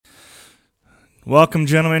Welcome,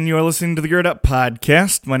 gentlemen. You are listening to the Gird Up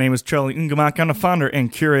Podcast. My name is Charlie Ungemak. I'm the founder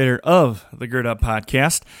and curator of the Gird Up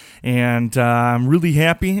Podcast, and I'm really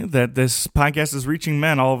happy that this podcast is reaching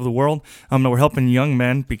men all over the world. That we're helping young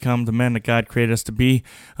men become the men that God created us to be,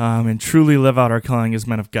 and truly live out our calling as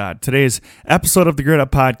men of God. Today's episode of the Gird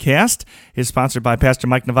Up Podcast is sponsored by Pastor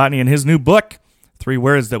Mike Novotny and his new book, 3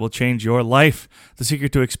 Words That Will Change Your Life, The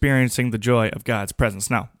Secret to Experiencing the Joy of God's Presence.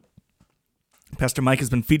 Now, Pastor Mike has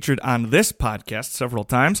been featured on this podcast several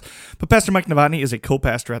times, but Pastor Mike Novotny is a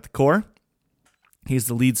co-pastor at the Core. He's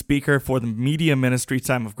the lead speaker for the media ministry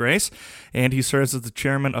Time of Grace, and he serves as the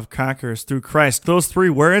chairman of Conquerors Through Christ. Those 3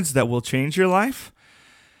 words that will change your life: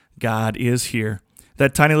 God is here.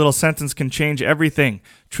 That tiny little sentence can change everything.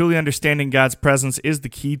 Truly understanding God's presence is the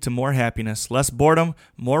key to more happiness, less boredom,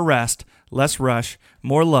 more rest, less rush,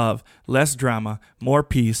 more love, less drama, more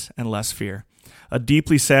peace, and less fear. A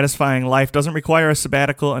deeply satisfying life doesn't require a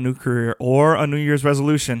sabbatical, a new career, or a New Year's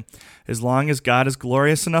resolution. As long as God is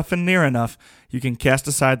glorious enough and near enough, you can cast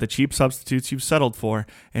aside the cheap substitutes you've settled for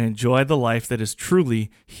and enjoy the life that is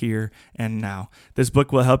truly here and now. This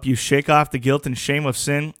book will help you shake off the guilt and shame of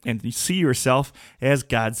sin and see yourself as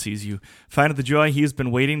God sees you. Find the joy He has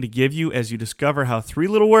been waiting to give you as you discover how 3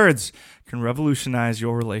 little words can revolutionize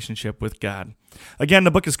your relationship with God. Again,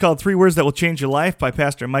 the book is called 3 Words That Will Change Your Life by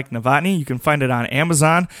Pastor Mike Novotny. You can find it on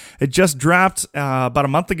Amazon. It just dropped about a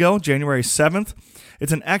month ago, January 7th.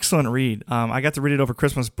 It's an excellent read. I got to read it over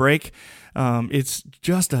Christmas break. It's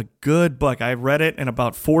just a good book. I read it in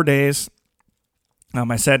about 4 days.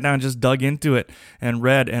 I sat down and just dug into it and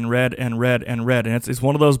read. And it's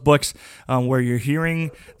one of those books where you're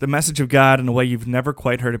hearing the message of God in a way you've never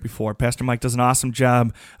quite heard it before. Pastor Mike does an awesome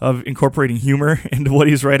job of incorporating humor into what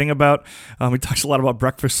he's writing about. He talks a lot about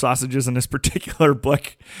breakfast sausages in this particular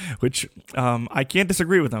book, which I can't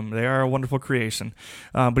disagree with him. They are a wonderful creation.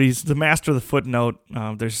 But he's the master of the footnote.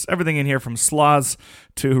 There's everything in here from sloths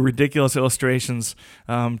to ridiculous illustrations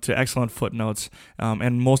to excellent footnotes.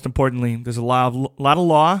 And most importantly, there's a lot of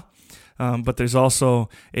law, but there's also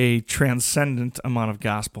a transcendent amount of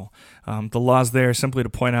gospel. The law's there simply to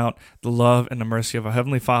point out the love and the mercy of our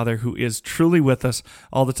Heavenly Father who is truly with us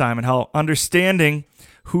all the time, and how understanding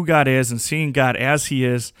who God is and seeing God as He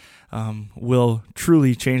is will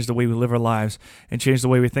truly change the way we live our lives and change the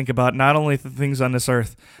way we think about not only the things on this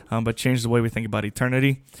earth, but change the way we think about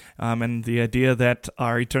eternity and the idea that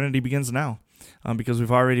our eternity begins now. Because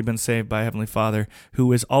we've already been saved by Heavenly Father,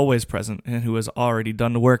 who is always present and who has already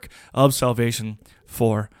done the work of salvation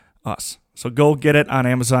for us. So go get it on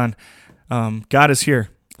Amazon. God is here.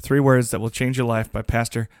 3 Words That Will Change Your Life by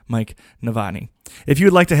Pastor Mike Novotny. If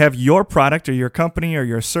you'd like to have your product or your company or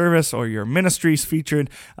your service or your ministries featured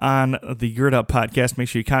on the Gird Up Podcast, make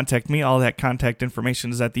sure you contact me. All that contact information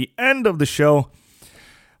is at the end of the show.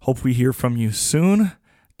 Hope we hear from you soon.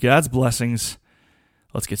 God's blessings.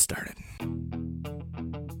 Let's get started.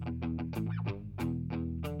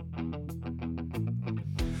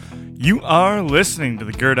 You are listening to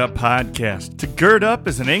the Gird Up Podcast. To gird up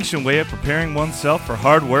is an ancient way of preparing oneself for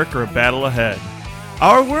hard work or a battle ahead.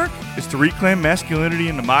 Our work is to reclaim masculinity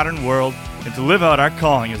in the modern world and to live out our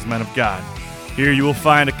calling as men of God. Here you will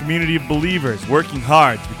find a community of believers working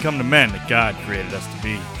hard to become the men that God created us to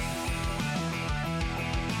be.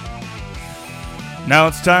 Now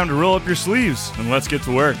it's time to roll up your sleeves and let's get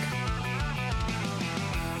to work.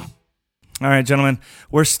 All right, gentlemen,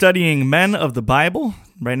 we're studying men of the Bible.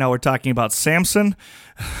 Right now we're talking about Samson.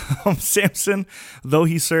 Samson, though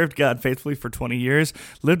he served God faithfully for 20 years,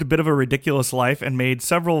 lived a bit of a ridiculous life and made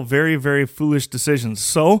several very, very foolish decisions.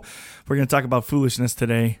 So we're going to talk about foolishness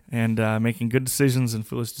today and making good decisions and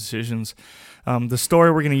foolish decisions. The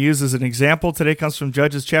story we're going to use as an example today comes from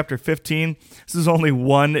Judges chapter 15. This is only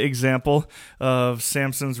one example of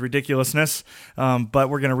Samson's ridiculousness, but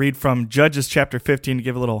we're going to read from Judges chapter 15 to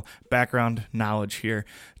give a little background knowledge here.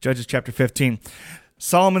 Judges chapter 15.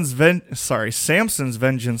 Samson's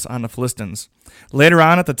vengeance on the Philistines. Later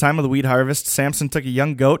on, at the time of the wheat harvest, Samson took a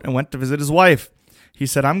young goat and went to visit his wife. He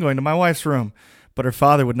said, "I'm going to my wife's room," but her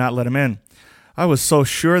father would not let him in. "I was so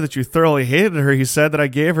sure that you thoroughly hated her," he said, "that I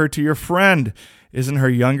gave her to your friend. Isn't her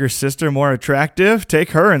younger sister more attractive? Take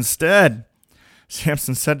her instead."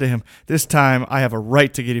 Samson said to him, "This time I have a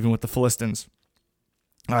right to get even with the Philistines.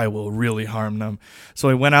 I will really harm them." So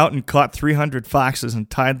he went out and caught 300 foxes and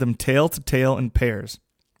tied them tail to tail in pairs.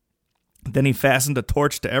 Then he fastened a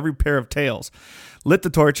torch to every pair of tails, lit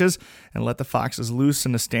the torches, and let the foxes loose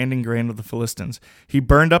in the standing grain of the Philistines. He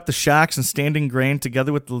burned up the shocks and standing grain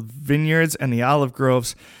together with the vineyards and the olive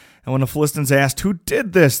groves. And when the Philistines asked, "Who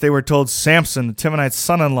did this?" they were told, "Samson, the Timonite's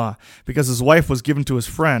son-in-law, because his wife was given to his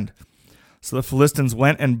friend." So the Philistines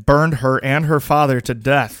went and burned her and her father to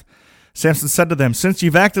death. Samson said to them, "Since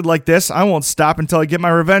you've acted like this, I won't stop until I get my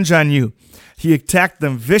revenge on you." He attacked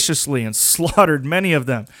them viciously and slaughtered many of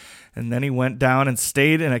them. And then he went down and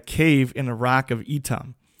stayed in a cave in the rock of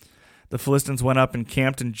Etam. The Philistines went up and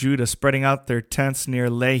camped in Judah, spreading out their tents near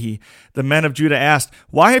Lehi. The men of Judah asked,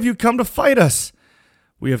 "Why have you come to fight us?"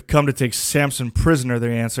 "We have come to take Samson prisoner,"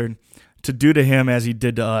 they answered, "to do to him as he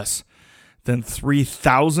did to us." Then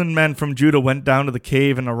 3,000 men from Judah went down to the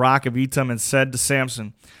cave in the rock of Etam and said to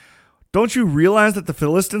Samson, "Don't you realize that the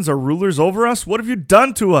Philistines are rulers over us? What have you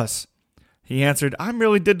done to us?" He answered, "I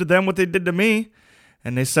merely did to them what they did to me."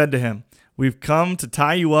 And they said to him, "We've come to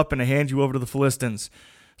tie you up and to hand you over to the Philistines."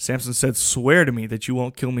 Samson said, "Swear to me that you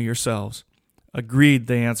won't kill me yourselves." "Agreed,"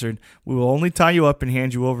 they answered. "We will only tie you up and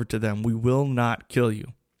hand you over to them. We will not kill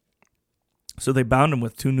you." So they bound him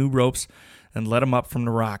with 2 new ropes and led him up from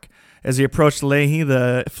the rock. As he approached Lehi,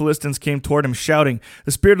 the Philistines came toward him, shouting.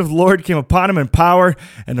 The Spirit of the Lord came upon him in power,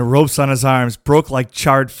 and the ropes on his arms broke like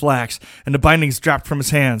charred flax, and the bindings dropped from his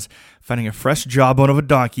hands. Finding a fresh jawbone of a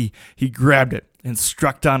donkey, he grabbed it and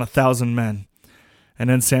struck down 1,000 men. And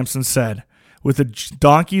then Samson said, "With a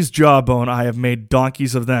donkey's jawbone I have made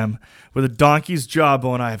donkeys of them. With a donkey's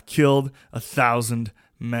jawbone I have killed 1,000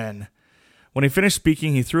 men." When he finished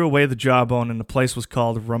speaking, he threw away the jawbone, and the place was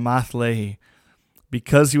called Ramath Lehi.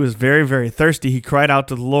 Because he was very, very thirsty, he cried out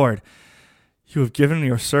to the Lord, "You have given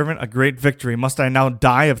your servant a great victory. Must I now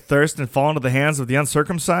die of thirst and fall into the hands of the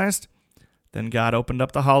uncircumcised?" Then God opened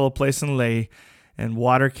up the hollow place in Lehi, and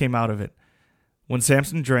water came out of it. When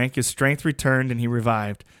Samson drank, his strength returned, and he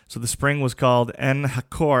revived. So the spring was called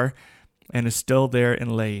En-Hakkore, and is still there in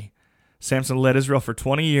Lehi. Samson led Israel for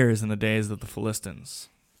 20 years in the days of the Philistines.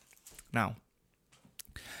 Now,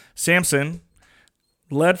 Samson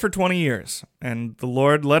led for 20 years, and the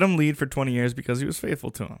Lord let him lead for 20 years because he was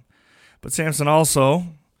faithful to him. But Samson also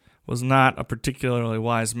was not a particularly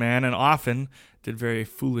wise man and often did very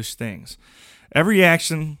foolish things. Every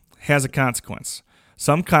action has a consequence.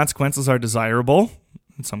 Some consequences are desirable,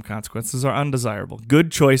 and some consequences are undesirable.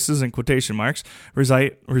 Good choices, in quotation marks,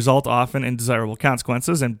 result often in desirable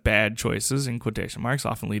consequences, and bad choices, in quotation marks,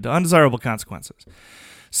 often lead to undesirable consequences.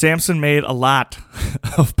 Samson made a lot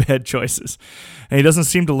of bad choices, and he doesn't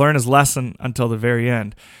seem to learn his lesson until the very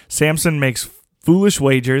end. Samson makes foolish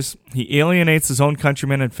wagers. He alienates his own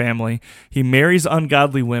countrymen and family. He marries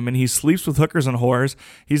ungodly women. He sleeps with hookers and whores.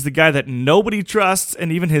 He's the guy that nobody trusts,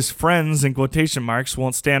 and even his friends, in quotation marks,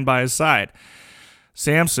 won't stand by his side.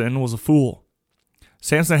 Samson was a fool.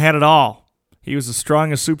 Samson had it all. He was as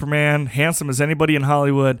strong as Superman, handsome as anybody in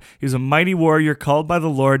Hollywood. He was a mighty warrior called by the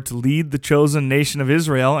Lord to lead the chosen nation of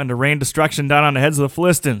Israel and to rain destruction down on the heads of the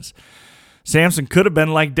Philistines. Samson could have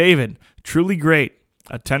been like David, truly great,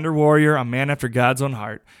 a tender warrior, a man after God's own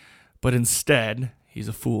heart. But instead, he's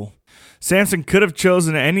a fool. Samson could have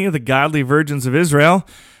chosen any of the godly virgins of Israel,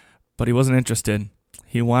 but he wasn't interested.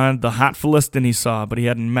 He wanted the hot Philistine he saw, but he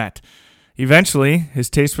hadn't met. Eventually,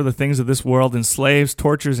 his taste for the things of this world enslaves,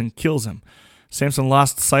 tortures, and kills him. Samson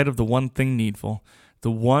lost sight of the one thing needful, the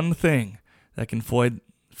one thing that can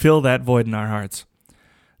fill that void in our hearts.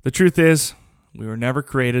 The truth is, we were never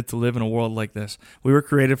created to live in a world like this. We were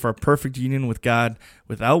created for a perfect union with God,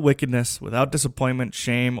 without wickedness, without disappointment,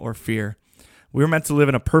 shame, or fear. We were meant to live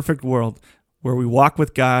in a perfect world where we walk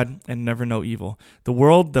with God and never know evil. The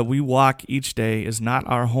world that we walk each day is not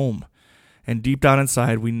our home. And deep down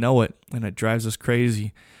inside, we know it, and it drives us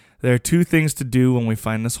crazy. There are 2 things to do when we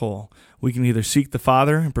find this hole. We can either seek the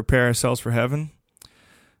Father and prepare ourselves for heaven,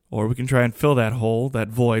 or we can try and fill that hole, that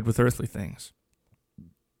void, with earthly things.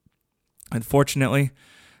 Unfortunately,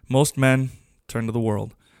 most men turn to the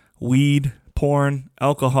world. Weed, porn,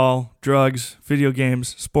 alcohol, drugs, video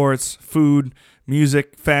games, sports, food,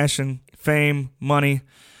 music, fashion, fame, money,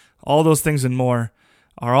 all those things and more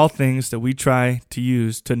are all things that we try to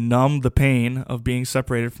use to numb the pain of being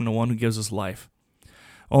separated from the one who gives us life.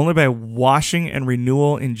 Only by washing and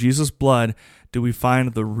renewal in Jesus' blood do we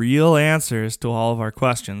find the real answers to all of our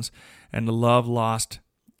questions and the love lost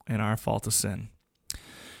in our fault of sin.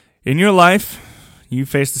 In your life, you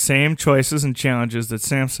face the same choices and challenges that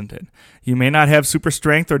Samson did. You may not have super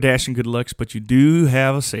strength or dashing good looks, but you do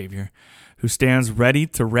have a Savior who stands ready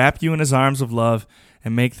to wrap you in his arms of love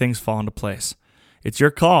and make things fall into place. It's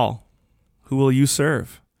your call. Who will you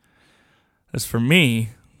serve? As for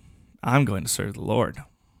me, I'm going to serve the Lord.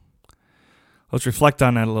 Let's reflect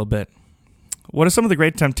on that a little bit. What are some of the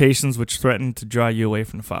great temptations which threaten to draw you away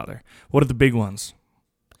from the Father? What are the big ones?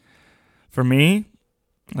 For me,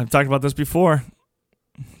 I've talked about this before.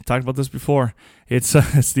 It's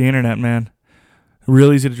the internet, man.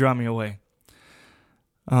 Real easy to draw me away.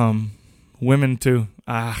 women too.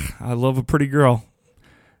 I love a pretty girl.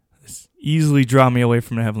 This easily draw me away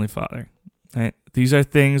from the Heavenly Father. Right? These are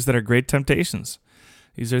things that are great temptations.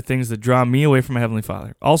 These are things that draw me away from my Heavenly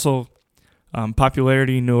Father. Also,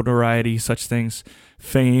 popularity, notoriety, such things,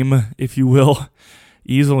 fame, if you will,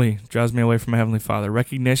 easily draws me away from my Heavenly Father.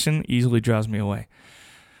 Recognition easily draws me away.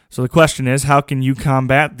 So the question is, how can you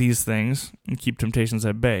combat these things and keep temptations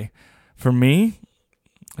at bay? For me,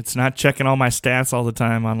 it's not checking all my stats all the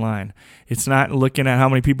time online. It's not looking at how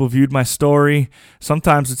many people viewed my story.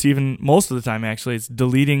 Sometimes it's even, most of the time actually, it's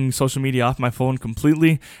deleting social media off my phone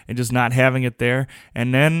completely and just not having it there.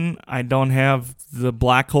 And then I don't have the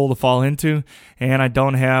black hole to fall into, and I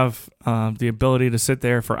don't have the ability to sit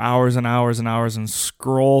there for hours and hours and hours and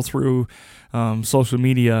scroll through social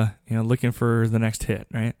media, looking for the next hit,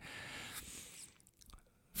 right?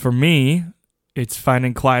 For me, it's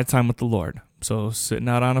finding quiet time with the Lord. So sitting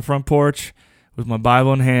out on the front porch with my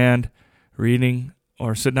Bible in hand, reading,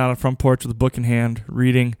 or sitting out on the front porch with a book in hand,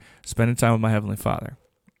 reading, spending time with my Heavenly Father.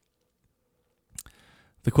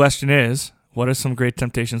 The question is, what are some great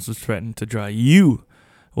temptations which threaten to draw you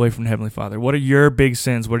away from the Heavenly Father? What are your big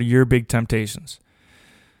sins? What are your big temptations?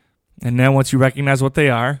 And then once you recognize what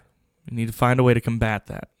they are, you need to find a way to combat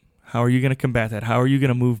that. How are you going to combat that? How are you going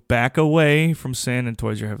to move back away from sin and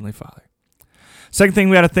towards your Heavenly Father? Second thing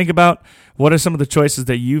we got to think about, what are some of the choices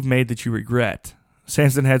that you've made that you regret?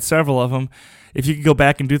 Samson had several of them. If you could go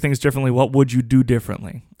back and do things differently, what would you do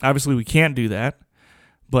differently? Obviously, we can't do that,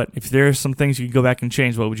 but if there are some things you could go back and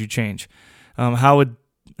change, what would you change? How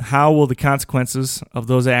will the consequences of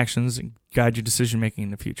those actions guide your decision-making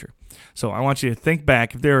in the future? So I want you to think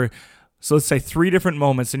back. If there were, so let's say 3 different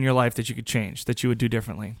moments in your life that you could change, that you would do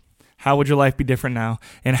differently. How would your life be different now?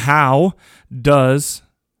 And how does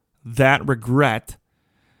that regret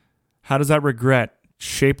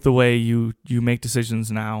shape the way you make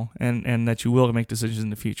decisions now and that you will make decisions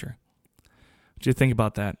in the future? What do you think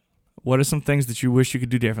about that? What are some things that you wish you could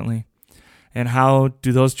do differently? And how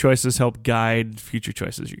do those choices help guide future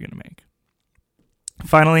choices you're going to make?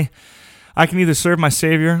 Finally, I can either serve my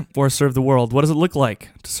Savior or serve the world. What does it look like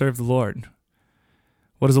to serve the Lord?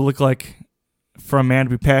 What does it look like for a man to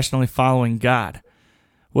be passionately following God?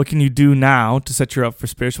 What can you do now to set you up for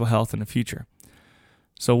spiritual health in the future?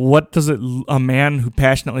 So what does a man who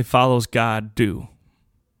passionately follows God do?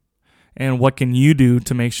 And what can you do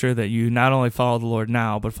to make sure that you not only follow the Lord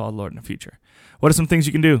now, but follow the Lord in the future? What are some things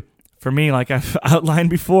you can do? For me, like I've outlined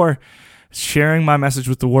before, sharing my message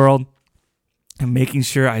with the world and making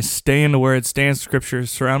sure I stay in the Word, stay in Scripture,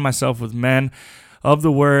 surround myself with men of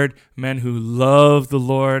the Word, men who love the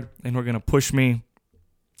Lord, and who are going to push me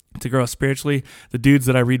to grow spiritually. The dudes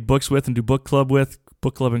that I read books with and do book club with,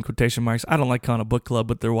 book club in quotation marks. I don't like calling it a book club,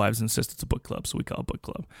 but their wives insist it's a book club, so we call it book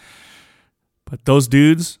club. But those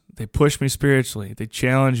dudes, they push me spiritually. They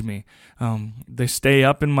challenge me. They stay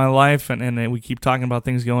up in my life, and we keep talking about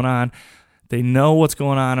things going on. They know what's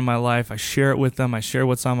going on in my life. I share it with them. I share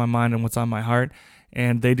what's on my mind and what's on my heart,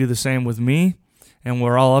 and they do the same with me, and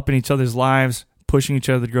we're all up in each other's lives, pushing each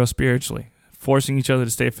other to grow spiritually, forcing each other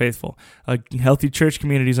to stay faithful. A healthy church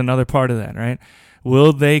community is another part of that, right?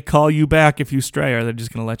 Will they call you back if you stray, or are they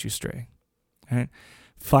just going to let you stray? Right?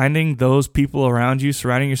 Finding those people around you,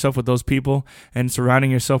 surrounding yourself with those people, and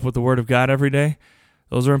surrounding yourself with the Word of God every day,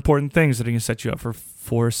 those are important things that are going to set you up for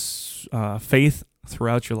faith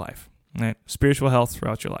throughout your life, right? Spiritual health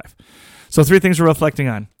throughout your life. So 3 things we're reflecting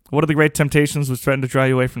on. What are the great temptations which threaten to draw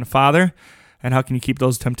you away from the Father, and how can you keep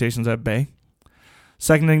those temptations at bay?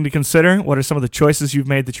 Second thing to consider, what are some of the choices you've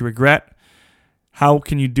made that you regret? How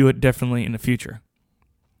can you do it differently in the future?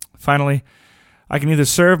 Finally, I can either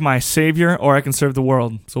serve my Savior or I can serve the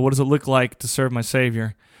world. So what does it look like to serve my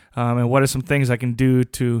Savior? And what are some things I can do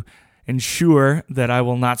to ensure that I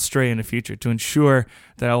will not stray in the future, to ensure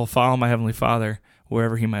that I will follow my Heavenly Father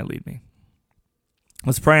wherever He might lead me?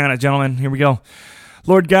 Let's pray on it, gentlemen. Here we go.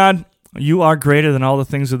 Lord God, You are greater than all the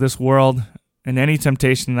things of this world, and any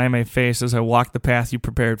temptation that I may face as I walk the path You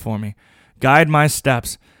prepared for me. Guide my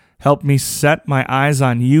steps. Help me set my eyes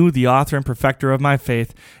on You, the author and perfecter of my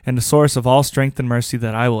faith, and the source of all strength and mercy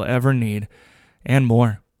that I will ever need, and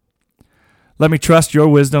more. Let me trust Your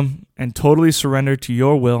wisdom and totally surrender to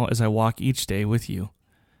Your will as I walk each day with You.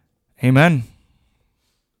 Amen.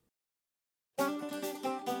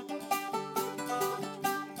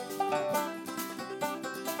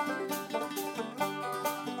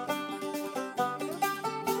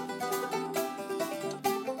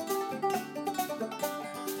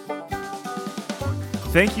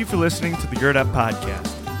 Thank you for listening to the Gird Up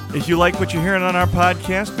Podcast. If you like what you're hearing on our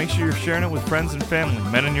podcast, make sure you're sharing it with friends and family,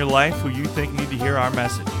 men in your life who you think need to hear our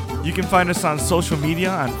message. You can find us on social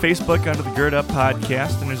media, on Facebook under the Gird Up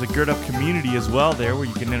Podcast, and there's a Gird Up community as well there where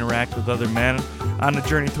you can interact with other men on the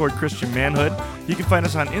journey toward Christian manhood. You can find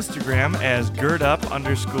us on Instagram as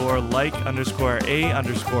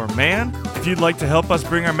girdup_like_a_man. If you'd like to help us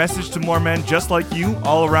bring our message to more men just like you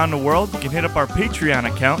all around the world, you can hit up our Patreon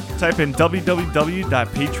account. Type in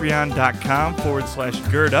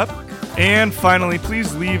www.patreon.com/girdup. And finally,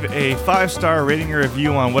 please leave a 5-star rating or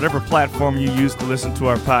review on whatever platform you use to listen to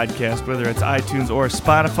our podcast, whether it's iTunes or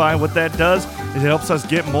Spotify. What that does is it helps us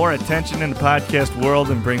get more attention in the podcast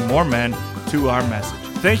world and bring more men to our message.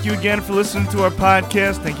 Thank you again for listening to our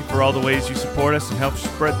podcast. Thank you for all the ways you support us and help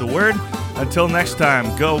spread the word. Until next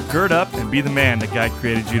time, go gird up and be the man that God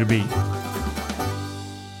created you to be.